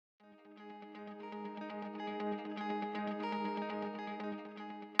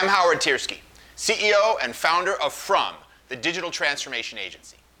I'm Howard Tiersky, CEO and founder of From, the digital transformation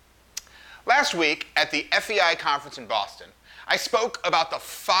agency. Last week at the FEI conference in Boston, I spoke about the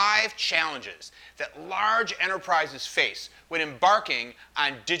 5 challenges that large enterprises face when embarking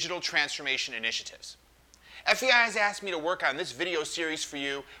on digital transformation initiatives. FEI has asked me to work on this video series for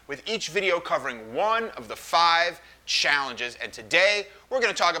you, with each video covering one of the 5 challenges, and today we're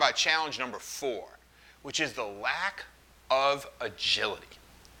going to talk about challenge number 4, which is the lack of agility.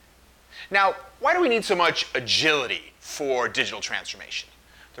 Now, why do we need so much agility for digital transformation?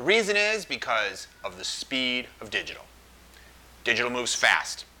 The reason is because of the speed of digital. Digital moves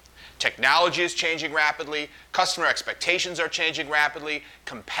fast. Technology is changing rapidly. Customer expectations are changing rapidly.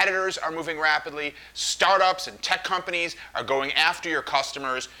 Competitors are moving rapidly. Startups and tech companies are going after your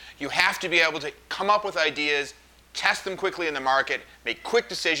customers. You have to be able to come up with ideas, test them quickly in the market, make quick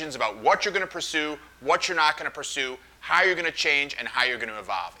decisions about what you're going to pursue, what you're not going to pursue, how you're going to change, and how you're going to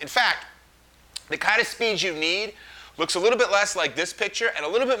evolve. In fact, the kind of speed you need looks a little bit less like this picture and a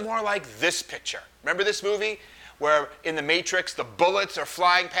little bit more like this picture. Remember this movie where in The Matrix the bullets are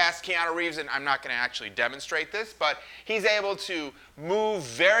flying past Keanu Reeves? And I'm not going to actually demonstrate this, but he's able to move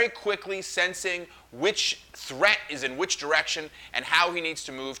very quickly, sensing which threat is in which direction and how he needs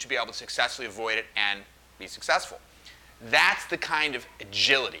to move to be able to successfully avoid it and be successful. That's the kind of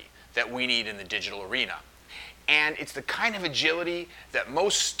agility that we need in the digital arena. And it's the kind of agility that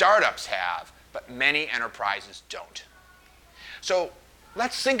most startups have, but many enterprises don't. So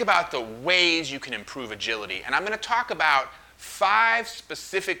let's think about the ways you can improve agility. And I'm going to talk about 5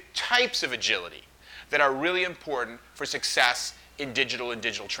 specific types of agility that are really important for success in digital and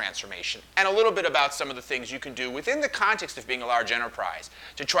digital transformation, and a little bit about some of the things you can do within the context of being a large enterprise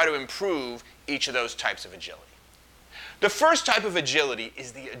to try to improve each of those types of agility. The first type of agility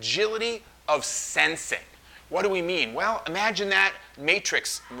is the agility of sensing. What do we mean? Well, imagine that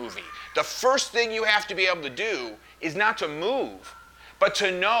Matrix movie. The first thing you have to be able to do is not to move, but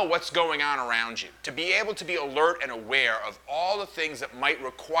to know what's going on around you, to be able to be alert and aware of all the things that might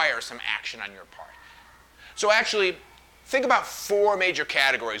require some action on your part. So actually, think about 4 major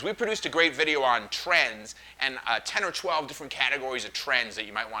categories. We produced a great video on trends and 10 or 12 different categories of trends that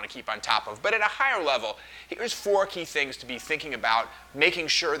you might want to keep on top of. But at a higher level, here's 4 key things to be thinking about, making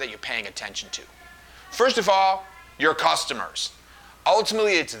sure that you're paying attention to. First of all, your customers.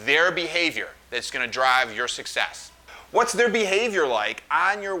 Ultimately, it's their behavior that's going to drive your success. What's their behavior like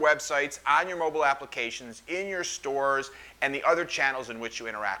on your websites, on your mobile applications, in your stores, and the other channels in which you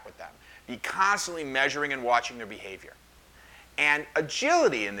interact with them? Be constantly measuring and watching their behavior. And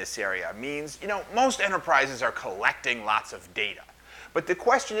agility in this area means, most enterprises are collecting lots of data. But the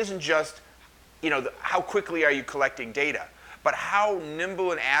question isn't just, how quickly are you collecting data? But how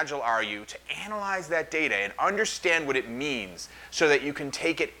nimble and agile are you to analyze that data and understand what it means so that you can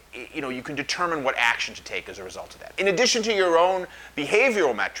take it, you can determine what action to take as a result of that. In addition to your own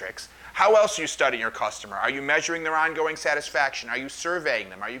behavioral metrics, how else are you studying your customer? Are you measuring their ongoing satisfaction? Are you surveying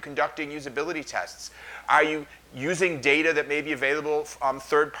them? Are you conducting usability tests? Are you using data that may be available from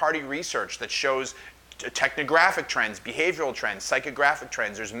third-party research that shows technographic trends, behavioral trends, psychographic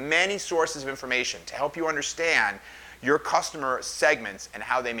trends? There's many sources of information to help you understand your customer segments and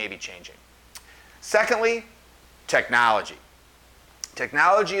how they may be changing. Secondly, technology.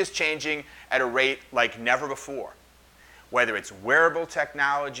 Technology is changing at a rate like never before. Whether it's wearable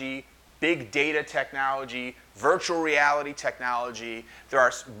technology, big data technology, virtual reality technology, there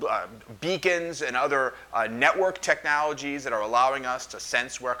are beacons and other network technologies that are allowing us to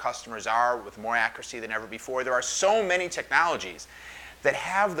sense where customers are with more accuracy than ever before. There are so many technologies that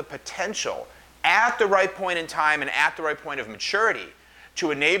have the potential at the right point in time and at the right point of maturity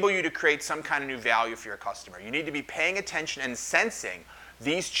to enable you to create some kind of new value for your customer. You need to be paying attention and sensing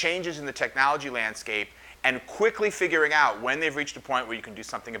these changes in the technology landscape and quickly figuring out when they've reached a point where you can do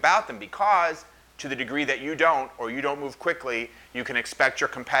something about them, because to the degree that you don't, or you don't move quickly, you can expect your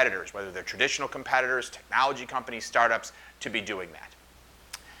competitors, whether they're traditional competitors, technology companies, startups, to be doing that.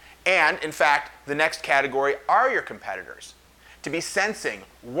 And in fact, the next category are your competitors. To be sensing,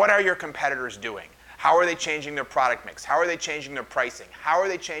 what are your competitors doing? How are they changing their product mix? How are they changing their pricing? How are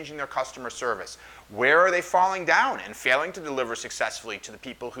they changing their customer service? Where are they falling down and failing to deliver successfully to the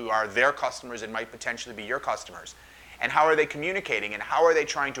people who are their customers and might potentially be your customers? And how are they communicating, and how are they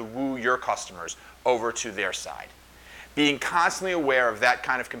trying to woo your customers over to their side? Being constantly aware of that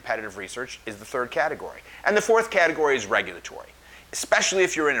kind of competitive research is the third category. And the fourth category is regulatory. Especially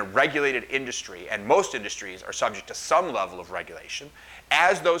if you're in a regulated industry, and most industries are subject to some level of regulation,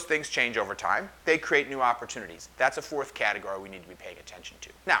 as those things change over time, they create new opportunities. That's a fourth category we need to be paying attention to.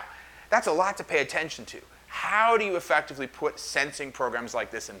 Now, that's a lot to pay attention to. how do you effectively put sensing programs like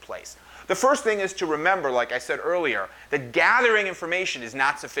this in place? The first thing is to remember, like I said earlier, that gathering information is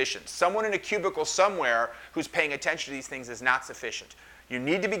not sufficient. Someone in a cubicle somewhere who's paying attention to these things is not sufficient. You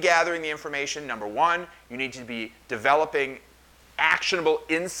need to be gathering the information, number one. You need to be developing actionable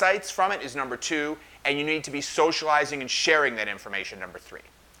insights from it is number two. And you need to be socializing and sharing that information, number three.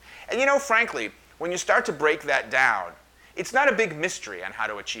 And you know, frankly, when you start to break that down, it's not a big mystery on how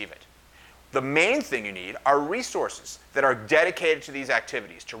to achieve it. The main thing you need are resources that are dedicated to these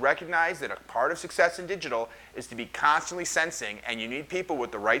activities, to recognize that a part of success in digital is to be constantly sensing, and you need people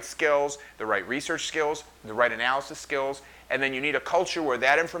with the right skills, the right research skills, the right analysis skills, and then you need a culture where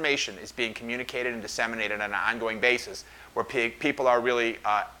that information is being communicated and disseminated on an ongoing basis, where people are really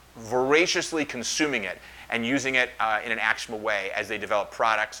voraciously consuming it and using it in an actionable way as they develop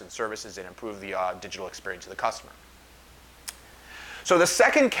products and services and improve the digital experience of the customer. So the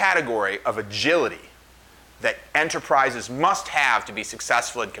second category of agility that enterprises must have to be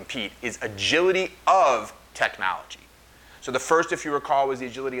successful and compete is agility of technology. So the first, if you recall, was the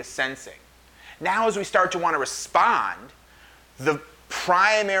agility of sensing. Now as we start to want to respond, the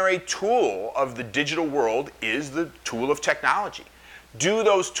primary tool of the digital world is the tool of technology. Do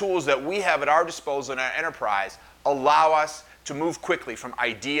those tools that we have at our disposal in our enterprise allow us to move quickly from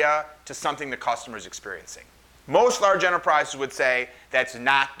idea to something the customer is experiencing? Most large enterprises would say that's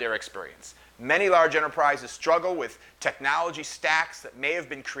not their experience. Many large enterprises struggle with technology stacks that may have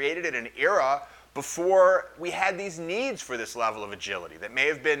been created in an era before we had these needs for this level of agility, that may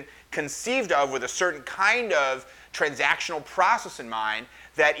have been conceived of with a certain kind of transactional process in mind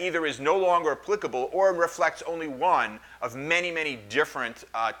that either is no longer applicable or reflects only one of many, many different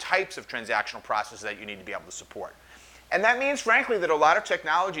types of transactional processes that you need to be able to support. And that means, frankly, that a lot of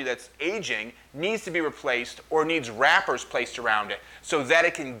technology that's aging needs to be replaced or needs wrappers placed around it so that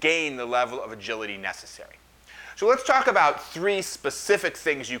it can gain the level of agility necessary. So let's talk about three specific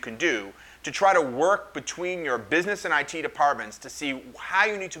things you can do to try to work between your business and IT departments to see how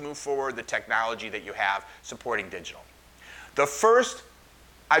you need to move forward the technology that you have supporting digital. The first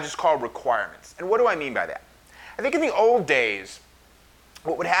I just call requirements. And what do I mean by that? I think in the old days,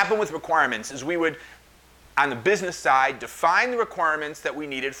 what would happen with requirements is we would, on the business side, define the requirements that we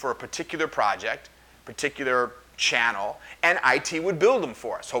needed for a particular project, particular channel, and IT would build them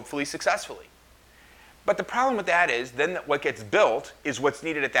for us, hopefully successfully. But the problem with that is then what gets built is what's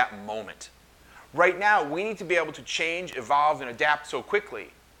needed at that moment. Right now, we need to be able to change, evolve, and adapt so quickly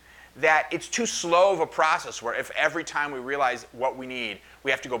that it's too slow of a process where if every time we realize what we need,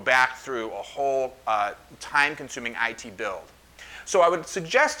 we have to go back through a whole time-consuming IT build. So I would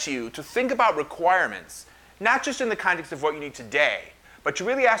suggest to you to think about requirements not just in the context of what you need today, but to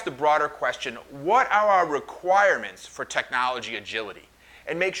really ask the broader question, what are our requirements for technology agility?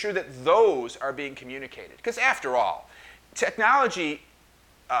 And make sure that those are being communicated. Because after all, technology,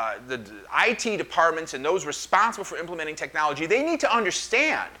 the IT departments and those responsible for implementing technology, they need to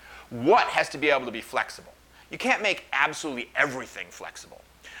understand what has to be able to be flexible. You can't make absolutely everything flexible.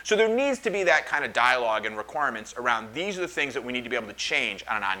 So there needs to be that kind of dialogue and requirements around these are the things that we need to be able to change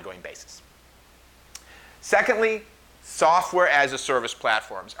on an ongoing basis. Secondly, software as a service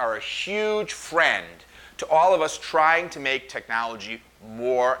platforms are a huge friend to all of us trying to make technology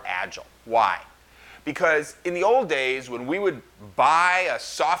more agile. Why? Because in the old days, when we would buy a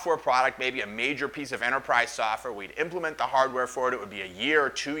software product, maybe a major piece of enterprise software, we'd implement the hardware for it. It would be a year or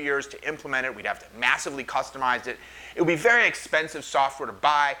 2 years to implement it. We'd have to massively customize it. It would be very expensive software to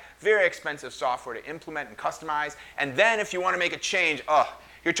buy, very expensive software to implement and customize. And then if you want to make a change,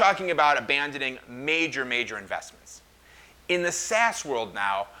 you're talking about abandoning major, major investments. In the SaaS world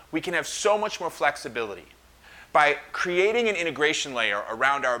now, we can have so much more flexibility. By creating an integration layer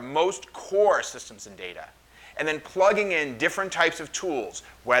around our most core systems and data, and then plugging in different types of tools,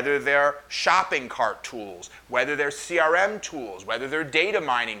 whether they're shopping cart tools, whether they're CRM tools, whether they're data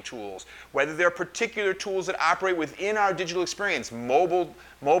mining tools, whether they're particular tools that operate within our digital experience, mobile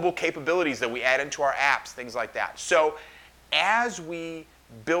capabilities that we add into our apps, things like that. So as we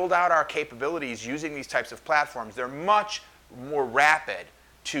build out our capabilities using these types of platforms, they're much more rapid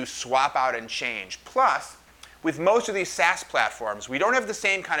to swap out and change. Plus, with most of these SaaS platforms, we don't have the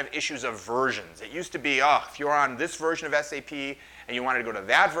same kind of issues of versions. It used to be, if you're on this version of SAP and you wanted to go to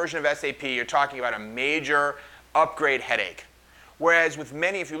that version of SAP, you're talking about a major upgrade headache. Whereas with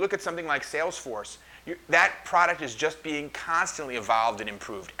many, if you look at something like Salesforce, that product is just being constantly evolved and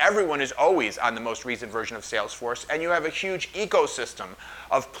improved. Everyone is always on the most recent version of Salesforce, and you have a huge ecosystem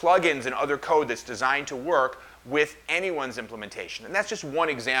of plugins and other code that's designed to work with anyone's implementation. And that's just one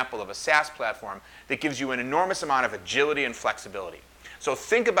example of a SaaS platform that gives you an enormous amount of agility and flexibility. So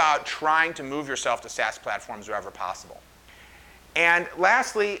think about trying to move yourself to SaaS platforms wherever possible. And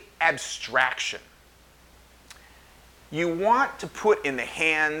lastly, abstraction. You want to put in the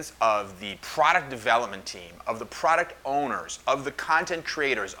hands of the product development team, of the product owners, of the content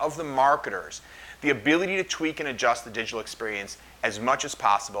creators, of the marketers, the ability to tweak and adjust the digital experience as much as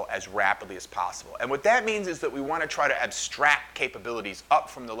possible, as rapidly as possible. And what that means is that we want to try to abstract capabilities up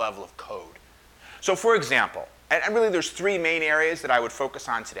from the level of code. So for example, and really there's three main areas that I would focus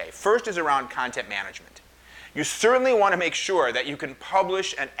on today. First is around content management. You certainly want to make sure that you can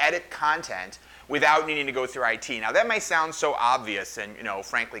publish and edit content without needing to go through IT. Now that might sound so obvious and,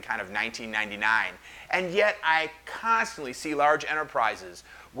 frankly kind of 1999, and yet I constantly see large enterprises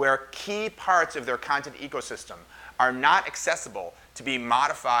where key parts of their content ecosystem are not accessible to be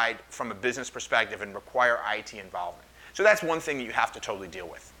modified from a business perspective and require IT involvement. So that's one thing that you have to totally deal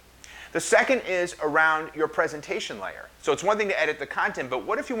with. The second is around your presentation layer. So it's one thing to edit the content, but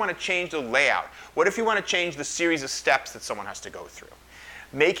what if you want to change the layout? What if you want to change the series of steps that someone has to go through?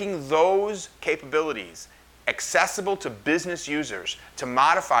 Making those capabilities accessible to business users to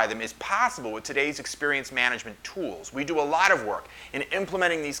modify them is possible with today's experience management tools. We do a lot of work in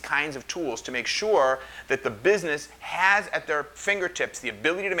implementing these kinds of tools to make sure that the business has at their fingertips the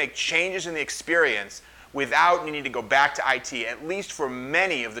ability to make changes in the experience without needing to go back to IT, at least for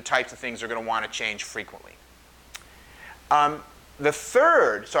many of the types of things they're going to want to change frequently. The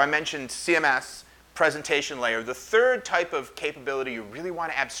third, so I mentioned CMS, presentation layer. The third type of capability you really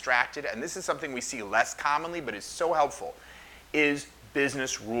want to abstract it, and this is something we see less commonly but is so helpful, is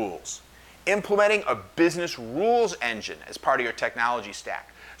business rules. Implementing a business rules engine as part of your technology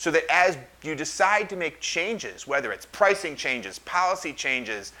stack so that as you decide to make changes, whether it's pricing changes, policy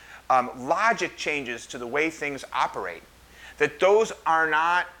changes, logic changes to the way things operate, that those are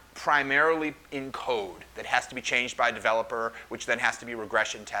not primarily in code that has to be changed by a developer, which then has to be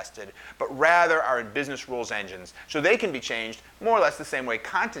regression tested, but rather are in business rules engines, so they can be changed more or less the same way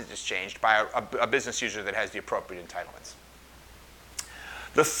content is changed by a business user that has the appropriate entitlements.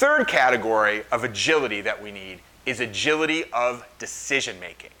 The third category of agility that we need is agility of decision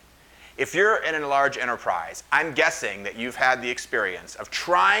making. If you're in a large enterprise, I'm guessing that you've had the experience of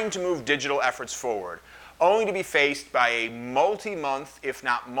trying to move digital efforts forward only to be faced by a multi-month, if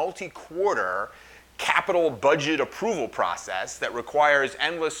not multi-quarter, capital budget approval process that requires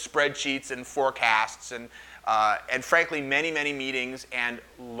endless spreadsheets and forecasts and frankly, many, many meetings and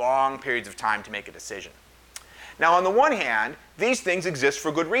long periods of time to make a decision. Now, on the one hand, these things exist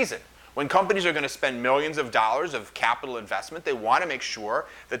for good reason. When companies are going to spend millions of dollars of capital investment, they want to make sure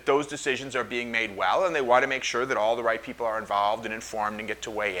that those decisions are being made well, and they want to make sure that all the right people are involved and informed and get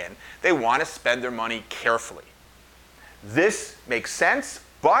to weigh in. They want to spend their money carefully. This makes sense,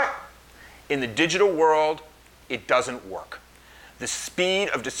 but in the digital world, it doesn't work. The speed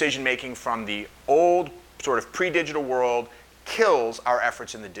of decision making from the old sort of pre-digital world kills our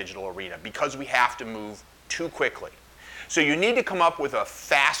efforts in the digital arena because we have to move too quickly. So you need to come up with a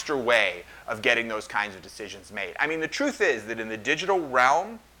faster way of getting those kinds of decisions made. I mean, the truth is that in the digital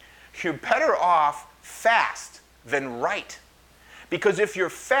realm, you're better off fast than right. Because if you're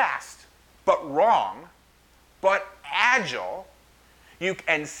fast, but wrong, but agile,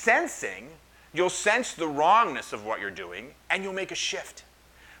 and sensing, you'll sense the wrongness of what you're doing, and you'll make a shift.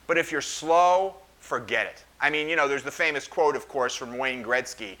 But if you're slow, forget it. I mean, there's the famous quote, of course, from Wayne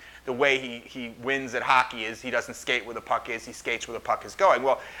Gretzky. The way he wins at hockey is he doesn't skate where the puck is, he skates where the puck is going.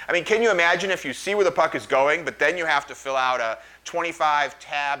 Well, I mean, can you imagine if you see where the puck is going, but then you have to fill out a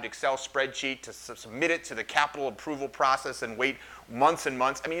 25-tabbed Excel spreadsheet to submit it to the capital approval process and wait months and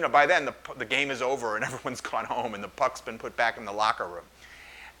months? I mean, by then the game is over and everyone's gone home and the puck's been put back in the locker room.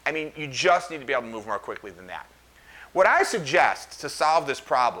 I mean, you just need to be able to move more quickly than that. What I suggest to solve this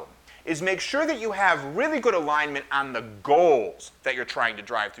problem is make sure that you have really good alignment on the goals that you're trying to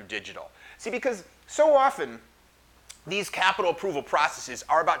drive through digital. See, because so often these capital approval processes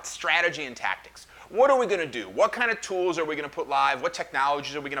are about strategy and tactics. What are we going to do? What kind of tools are we going to put live? What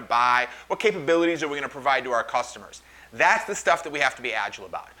technologies are we going to buy? What capabilities are we going to provide to our customers? That's the stuff that we have to be agile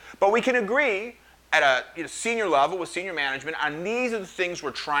about. But we can agree at a senior level with senior management on these are the things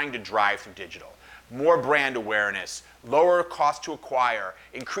we're trying to drive through digital. More brand awareness, lower cost to acquire,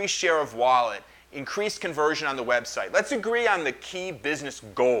 increased share of wallet, increased conversion on the website. Let's agree on the key business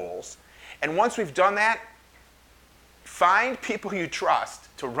goals. And once we've done that, find people you trust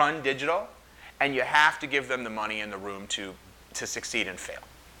to run digital, and you have to give them the money in the room to succeed and fail.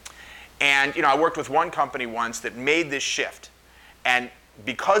 And I worked with one company once that made this shift. And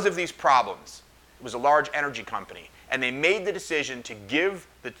because of these problems, it was a large energy company, and they made the decision to give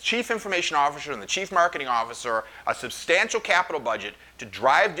the chief information officer and the chief marketing officer a substantial capital budget to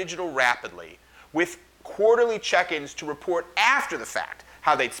drive digital rapidly with quarterly check-ins to report after the fact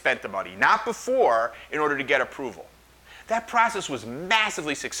how they'd spent the money, not before, in order to get approval. That process was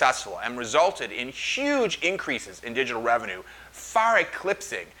massively successful and resulted in huge increases in digital revenue, far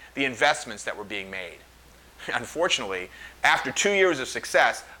eclipsing the investments that were being made. Unfortunately, after 2 years of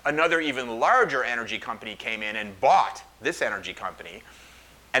success, another even larger energy company came in and bought this energy company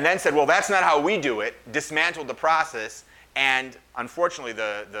and then said, well, that's not how we do it, dismantled the process, and unfortunately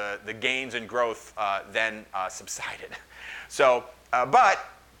the gains and growth then subsided. So, but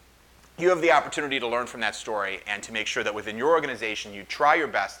you have the opportunity to learn from that story and to make sure that within your organization you try your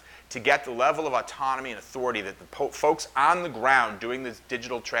best to get the level of autonomy and authority that the folks on the ground doing these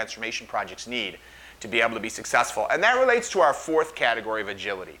digital transformation projects need to be able to be successful. And that relates to our fourth category of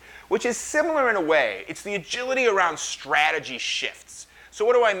agility, which is similar in a way. It's the agility around strategy shifts. So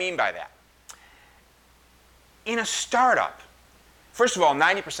what do I mean by that? In a startup, first of all,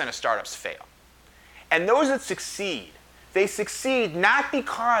 90% of startups fail. And those that succeed, they succeed not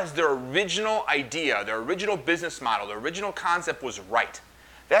because their original idea, their original business model, their original concept was right.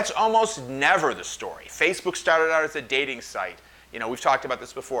 That's almost never the story. Facebook started out as a dating site. You know, we've talked about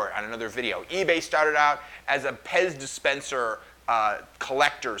this before on another video. eBay started out as a Pez dispenser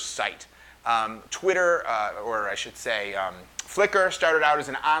collector's site. Twitter, or I should say Flickr, started out as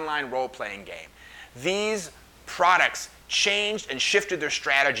an online role-playing game. These products changed and shifted their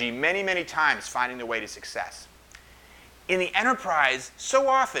strategy many, many times, finding their way to success. In the enterprise, so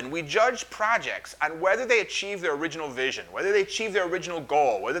often we judge projects on whether they achieve their original vision, whether they achieve their original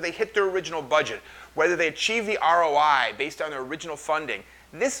goal, whether they hit their original budget, whether they achieve the ROI based on their original funding.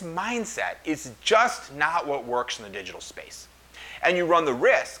 This mindset is just not what works in the digital space. And you run the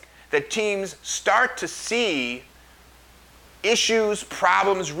risk that teams start to see issues,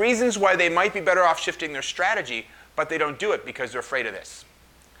 problems, reasons why they might be better off shifting their strategy, but they don't do it because they're afraid of this.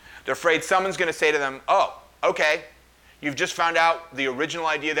 They're afraid someone's going to say to them, oh, okay, you've just found out the original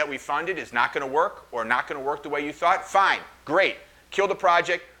idea that we funded is not going to work or not going to work the way you thought. Fine, great. Kill the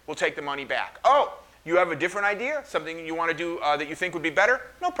project. We'll take the money back. Oh, you have a different idea? Something you want to do that you think would be better?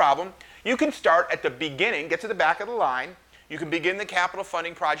 No problem. You can start at the beginning, get to the back of the line. You can begin the capital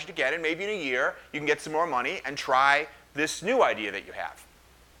funding project again, and maybe in a year you can get some more money and try this new idea that you have.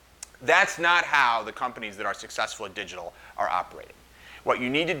 That's not how the companies that are successful at digital are operating. What you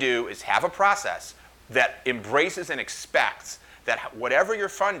need to do is have a process that embraces and expects that whatever you're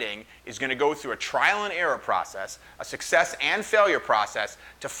funding is going to go through a trial and error process, a success and failure process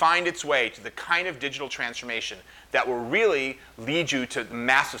to find its way to the kind of digital transformation that will really lead you to the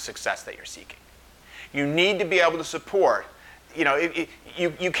massive success that you're seeking. You need to be able to support,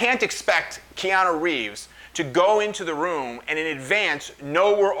 you can't expect Keanu Reeves to go into the room and in advance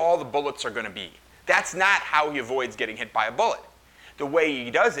know where all the bullets are going to be. That's not how he avoids getting hit by a bullet. The way he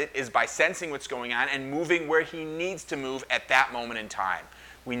does it is by sensing what's going on and moving where he needs to move at that moment in time.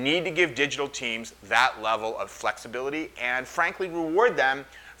 We need to give digital teams that level of flexibility and, frankly, reward them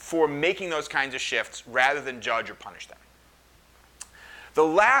for making those kinds of shifts rather than judge or punish them.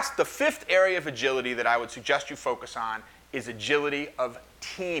 The fifth area of agility that I would suggest you focus on is agility of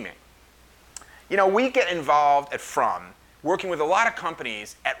teaming. You know, we get involved at From working with a lot of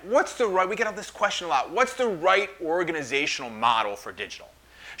companies at we get this question a lot, what's the right organizational model for digital?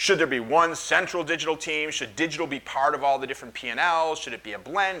 Should there be one central digital team? Should digital be part of all the different P&Ls? Should it be a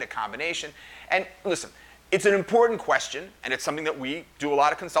blend, a combination? And listen, it's an important question, and it's something that we do a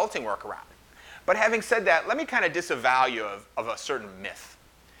lot of consulting work around. But having said that, let me kind of disavow you of a certain myth.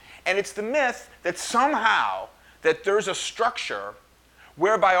 And it's the myth that somehow that there's a structure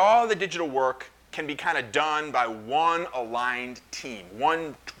whereby all the digital work can be kind of done by one aligned team,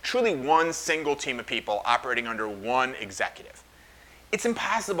 truly one single team of people operating under one executive. It's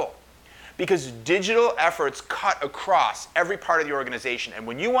impossible because digital efforts cut across every part of the organization. And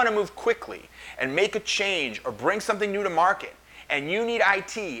when you want to move quickly and make a change or bring something new to market, and you need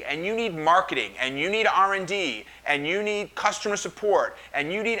IT, and you need marketing, and you need R&D, and you need customer support,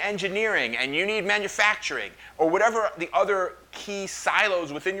 and you need engineering, and you need manufacturing, or whatever the other key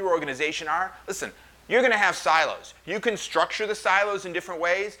silos within your organization are, listen, you're going to have silos. You can structure the silos in different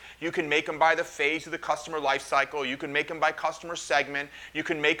ways. You can make them by the phase of the customer life cycle. You can make them by customer segment. You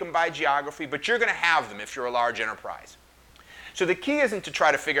can make them by geography, but you're going to have them if you're a large enterprise. So the key isn't to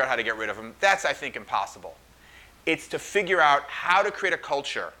try to figure out how to get rid of them. That's, I think, impossible. It's to figure out how to create a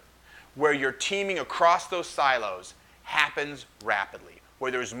culture where your teaming across those silos happens rapidly,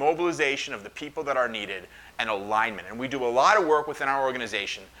 where there's mobilization of the people that are needed and alignment. And we do a lot of work within our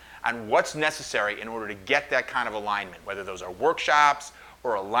organization on what's necessary in order to get that kind of alignment, whether those are workshops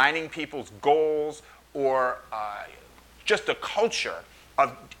or aligning people's goals or just a culture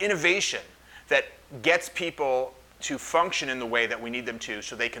of innovation that gets people to function in the way that we need them to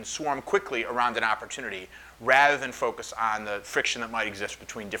so they can swarm quickly around an opportunity rather than focus on the friction that might exist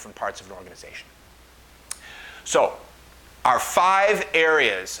between different parts of an organization. So, our 5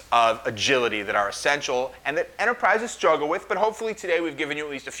 areas of agility that are essential and that enterprises struggle with, but hopefully today we've given you at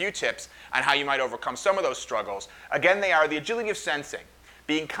least a few tips on how you might overcome some of those struggles. Again, they are the agility of sensing,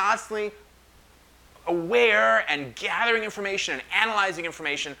 being constantly aware and gathering information and analyzing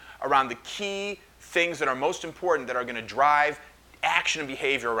information around the key things that are most important that are going to drive action and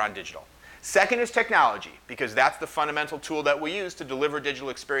behavior around digital. Second is technology, because that's the fundamental tool that we use to deliver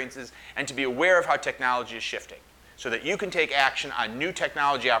digital experiences and to be aware of how technology is shifting, so that you can take action on new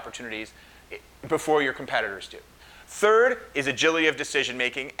technology opportunities before your competitors do. Third is agility of decision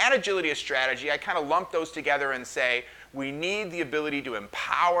making and agility of strategy. I kind of lump those together and say we need the ability to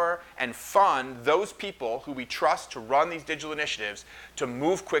empower and fund those people who we trust to run these digital initiatives to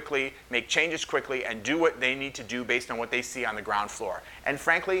move quickly, make changes quickly, and do what they need to do based on what they see on the ground floor. And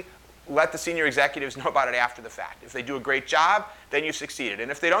frankly, let the senior executives know about it after the fact. If they do a great job, then you've succeeded. And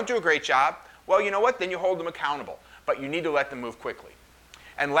if they don't do a great job, well, you know what? Then you hold them accountable. But you need to let them move quickly.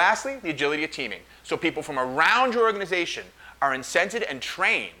 And lastly, the agility of teaming. So people from around your organization are incented and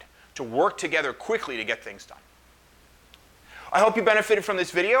trained to work together quickly to get things done. I hope you benefited from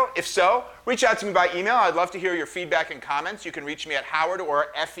this video. If so, reach out to me by email. I'd love to hear your feedback and comments. You can reach me at Howard or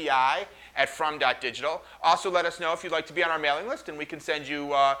FEI@from.digital. Also, let us know if you'd like to be on our mailing list, and we can send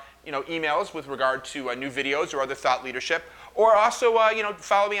you, emails with regard to new videos or other thought leadership. Or also,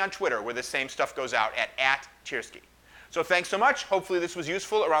 follow me on Twitter, where the same stuff goes out at Tiersky. So thanks so much. Hopefully this was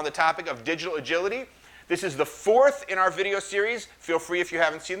useful around the topic of digital agility. This is the 4th in our video series. Feel free, if you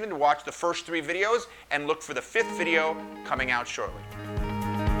haven't seen them, to watch the first 3 videos and look for the 5th video coming out shortly.